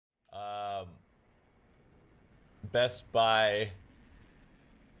Best Buy.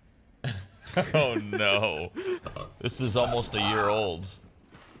 Oh no. This is almost a year old.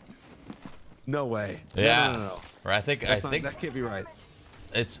 No way. Yeah. No. Or I think That can't be right.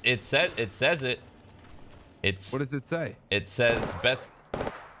 it says it. It's What does it say? It says best.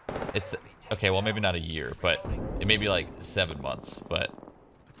 It's okay. Well, maybe not a year, but it may be like 7 months. But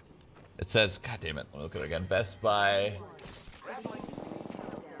it says, God damn it. I'll look at it again. Best Buy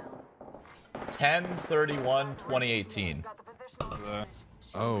 10/31/2018.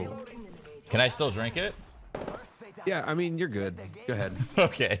 Oh. Can I still drink it? Yeah, I mean, you're good. Go ahead.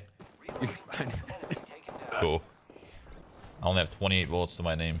 Okay. You're fine. Cool. I only have 28 bullets to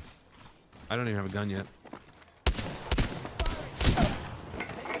my name. I don't even have a gun yet.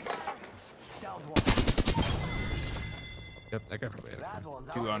 Yep, that guy probably had a gun.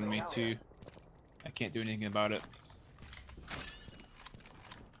 2 on me too. I can't do anything about it.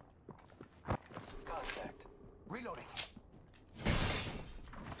 Contact. Reloading.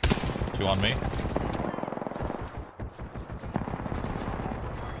 2 on me.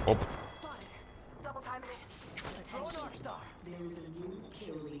 Oh. Spotted. Double timing it. Attention. There is a new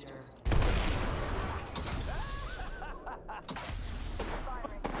kill leader.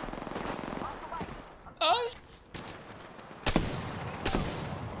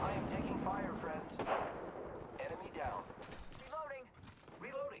 I am taking fire, friends. Enemy down. Reloading.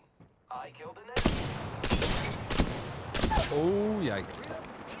 Reloading. I killed an enemy. Oh, yikes.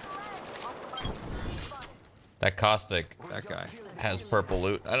 That caustic That guy. has purple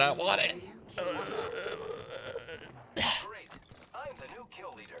loot, and I want it. Great. I'm the new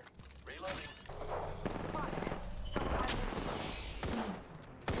kill leader. Reloading.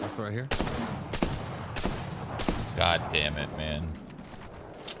 That's right here. God damn it, man.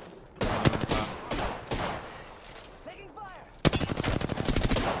 Taking fire.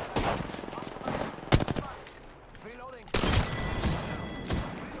 Reloading.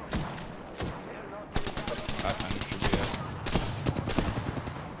 500 should be it.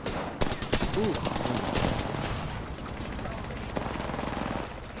 Ooh.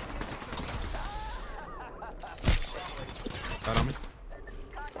 Got on me.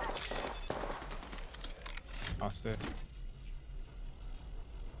 Lost it.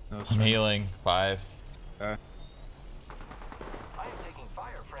 No, I'm healing. 5. okay. I am taking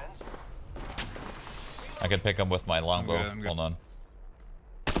fire, friends. I can pick him with my longbow. I'm good. Hold on.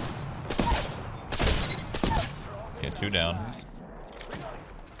 Okay, 2 down.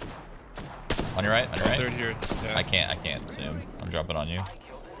 On your right. On your right. Third here. Yeah. I can't see him. I'm jumping on you. I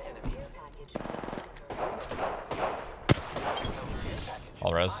killed an enemy.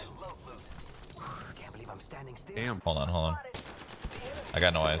 All res. Love loot. Can't believe I'm standing still. Damn. Hold on. I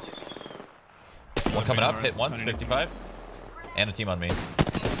got no eyes. One coming up. Hit once. 55. And a team on me.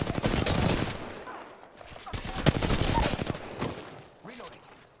 Reloading.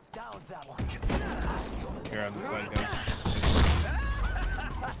 Down that one. Here on the side, guys.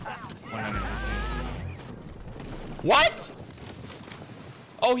 100. What?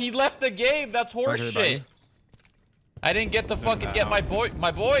 Oh, he left the game. That's horse shit. I didn't get to fucking get my boy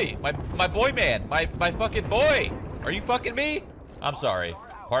man, my fucking boy. Are you fucking me? I'm sorry.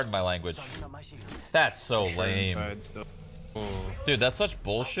 Pardon my language. That's so lame. Dude, that's such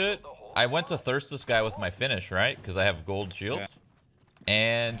bullshit. I went to thirst this guy with my finish, right? Because I have gold shields. Yeah.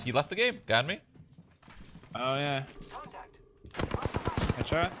 And he left the game. Got me. Oh yeah.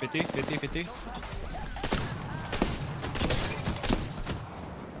 Headshot. 50.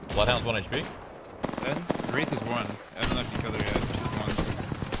 Bloodhound's 1 HP. Dead. Wraith is 1. I don't know if you killed her yet. She's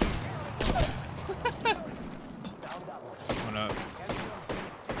 1. One up.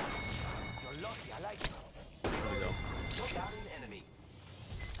 There we go.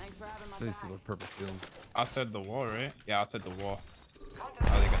 Thanks for having my These back. people are purple shield. Outside the wall, right? Yeah, outside the wall.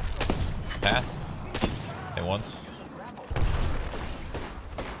 Oh, they got. Path. Hit once.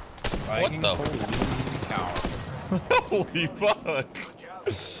 Viking, the- holy cow. Holy fuck.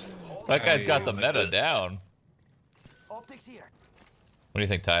 That guy's got the meta down. Optics here. What do you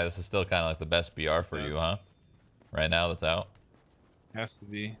think, Ty? This is still kind of like the best BR for you, huh? Right now that's out. Has to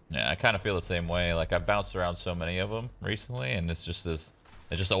be. Yeah, I kind of feel the same way. Like I've bounced around so many of them recently, and it's just this.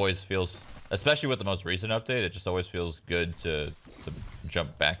 It just always feels, especially with the most recent update, it just always feels good to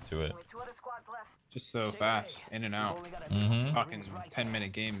jump back to it. Two other squads left. Just so fast, in and out. Mm-hmm. Talking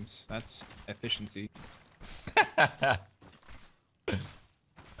 10-minute games. That's efficiency.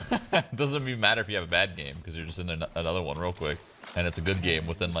 Doesn't even matter if you have a bad game because you're just in another one real quick, and it's a good game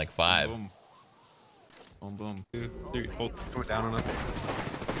within like 5. Boom. Boom, boom. 2, 3, hold. Coming down on us.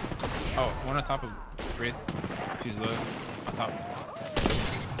 Oh, one on top of Wraith. She's low. On top.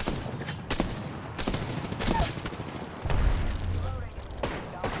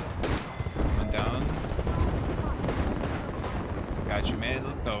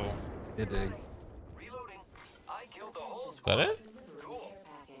 You dig. Reloading. I killed the whole Is squad. that it? Cool.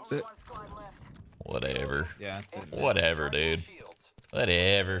 That's it. One squad left. Whatever. Yeah, that's it. Whatever, dude. Shields.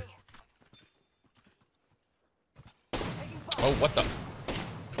 Whatever. Oh, what the?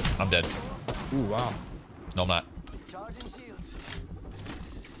 I'm dead. Ooh, wow. No, I'm not. Charging shields.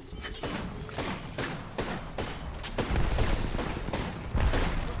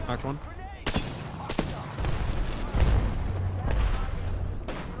 Knocked one.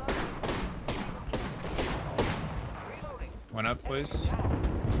 One up, please.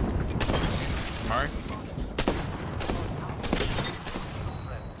 Mark.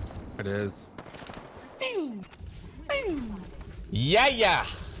 It is. Yeah, yeah.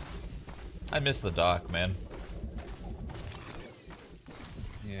 I miss the dock, man.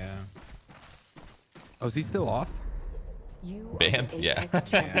 Yeah. Oh, is he still off? You are Banned? the Yeah.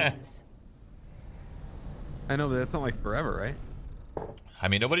 Apex champions. I know, but that's not like forever, right? I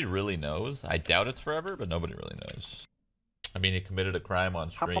mean, nobody really knows. I doubt it's forever, but nobody really knows. I mean, he committed a crime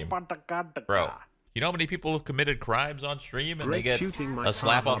on stream. Bro, you know how many people have committed crimes on stream and they get a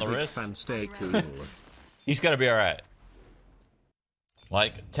slap on the wrist? Stay cool. He's gonna be alright.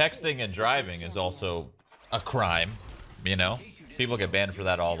 Like, texting and driving is also a crime, you know? People get banned for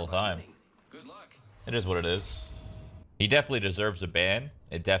that all the time. It is what it is. He definitely deserves a ban.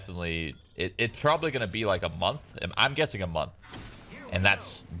 It definitely... It's probably gonna be like a month. I'm guessing a month. And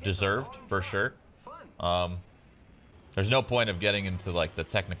that's deserved, for sure. There's no point of getting into, like, the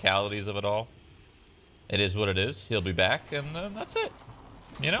technicalities of it all. It is what it is. He'll be back, and then that's it.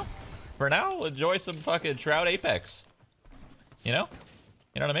 You know? For now, enjoy some fucking Shroud Apex. You know?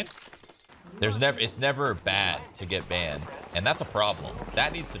 You know what I mean? It's never bad to get banned, and that's a problem.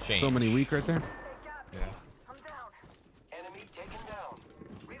 That needs to change. So many weak right there. Yeah. I'm down. Enemy taken down.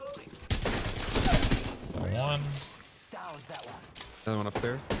 Reloading. One. Down that one. Another one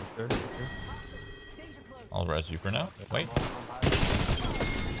upstairs. Upstairs. Upstairs. I'll res you for now. Wait.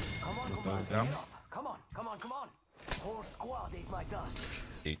 Come on, Those down. come on, come on, come on. Whole squad ate my dust.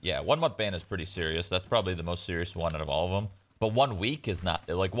 Yeah, 1 month ban is pretty serious. That's probably the most serious one out of all of them. But 1 week is not,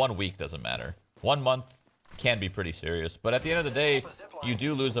 like 1 week doesn't matter. 1 month can be pretty serious. But at the end of the day, you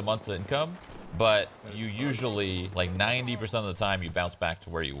do lose a month's income. But you usually, like 90% of the time, you bounce back to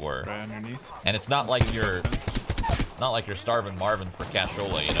where you were. Right underneath. And it's not like you're starving Marvin for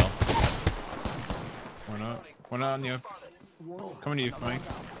cashola, you know? One up. One on you. Coming to you, Mike.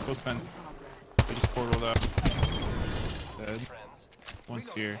 Close fence. I just portaled out. Dead. One's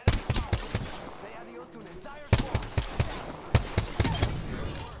here. Say adios to an entire squad.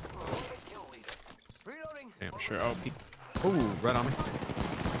 Kill leader. Reloading. Damn, sure. Oh, peek. Ooh, right on me.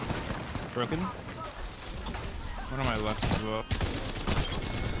 Broken. One on my left as well.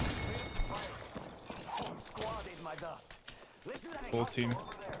 Whole squad ate my dust. Let's do that Full team.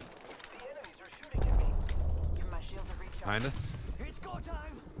 over there. The enemies are shooting at me. Give my shield a recharge. Behind us. It's go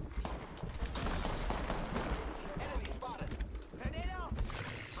time. Enemy spotted. Grenade out.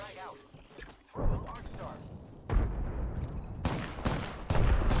 Frag out. Throwing arc star.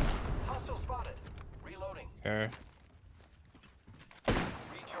 Hostile spotted. Reloading. Okay.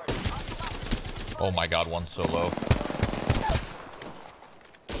 Recharge. Oh my god, one's so low.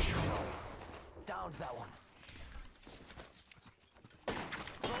 Down that one.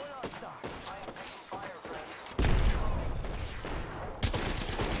 Throwing arc star. I am taking fire, friends.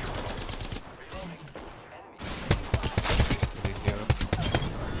 Reloading. Enemy.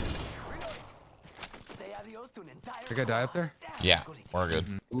 Say adios to an entire Think I die up there? Yeah, we're good.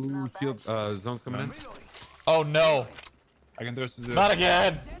 Ooh, shield. Zone's coming in. Reloading. Oh no! I can throw some zip. Not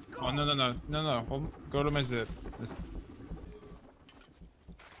again! Oh, no, no, no. No, no. Hold, go to my zip. This,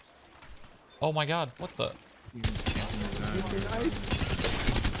 Oh my god, what the? Receiving damage.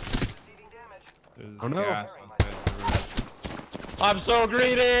 there's Oh, no. gas outside the roof. I'm so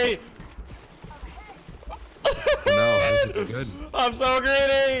greedy! No, this is good. I'm so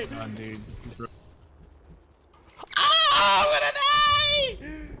greedy! Come on, dude. Ah, I'm gonna die!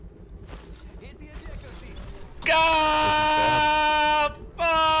 Hit the ejector seat. God!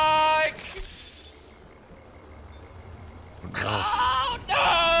 Fuck! Oh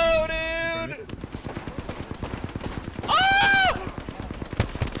no, dude! Ah!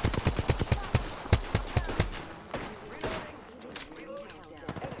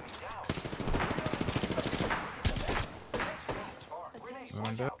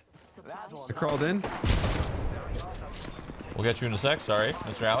 One dead. I crawled in. We'll get you in a sec. Sorry,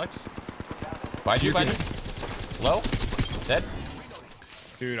 Mr. Alex. Find you, find you. Low? Dead?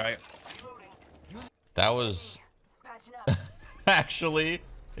 Dude, That was Patching up. actually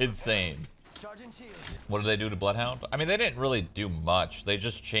insane. Charging shield. What did they do to Bloodhound? I mean, they didn't really do much. They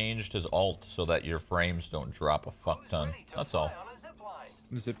just changed his ult so that your frames don't drop a fuck ton. That's all.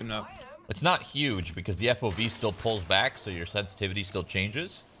 I'm zipping up. It's not huge because the FOV still pulls back, so your sensitivity still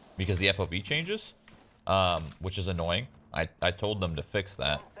changes because the FOV changes, which is annoying. I told them to fix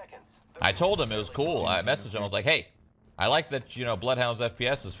that. I told him it was cool. I messaged him. I was like, hey, I like that, you know, Bloodhound's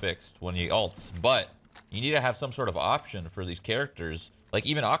FPS is fixed when he ults, but you need to have some sort of option for these characters. Like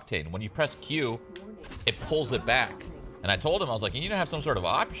even Octane, when you press Q, it pulls it back. And I told him, I was like, you need to have some sort of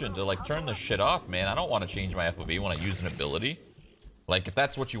option to like turn this shit off, man. I don't want to change my FOV when I use an ability. Like if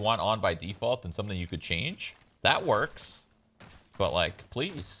that's what you want on by default and something you could change, that works. But like,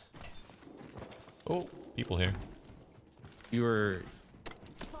 please. Oh, people here. You were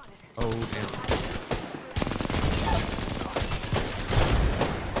owed and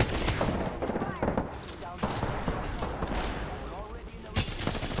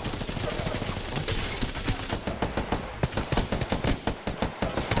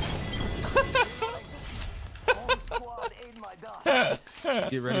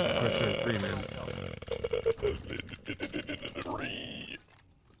get ready for Push 3, man.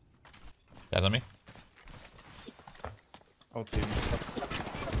 Guys on me? I'll see you.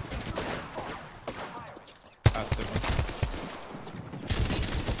 Pass it one.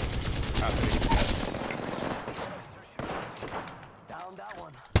 Pass it. Down that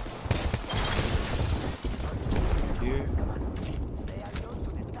one. Cute. Say adios to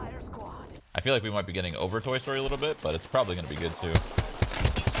the entire squad. I feel like we might be getting over Toy Story a little bit, but it's probably going to be good too.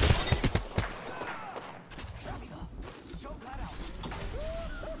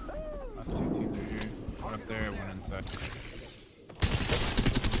 Last two teams are here. One up there, one inside.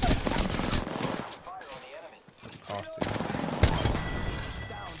 That's costly.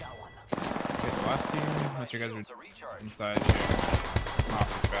 Down that one. Okay, so last team, most of you guys are inside here. Off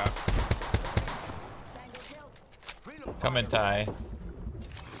the trap. Come in, Ty.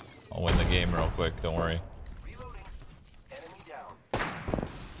 I'll win the game real quick. Don't worry. Reloading. Enemy down.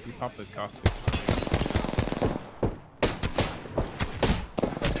 You popped the caustic.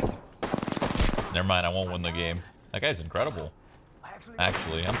 Never mind. I won't win the game. That guy's incredible.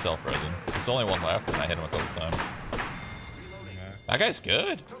 Actually, I'm self-resing. There's only one left, and I hit him a couple times. Yeah. That guy's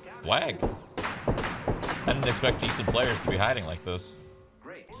good. Wag. I didn't expect decent players to be hiding like this.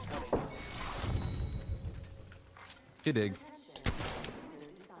 Great. Coming. You dig.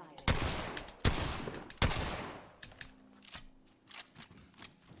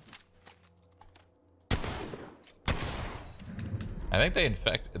 I think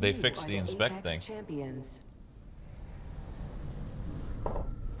they fixed the inspect thing. Champions.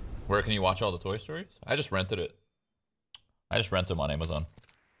 Where can you watch all the Toy Stories? I just rented it. I just rent them on Amazon.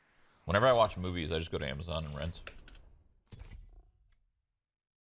 Whenever I watch movies, I just go to Amazon and rent.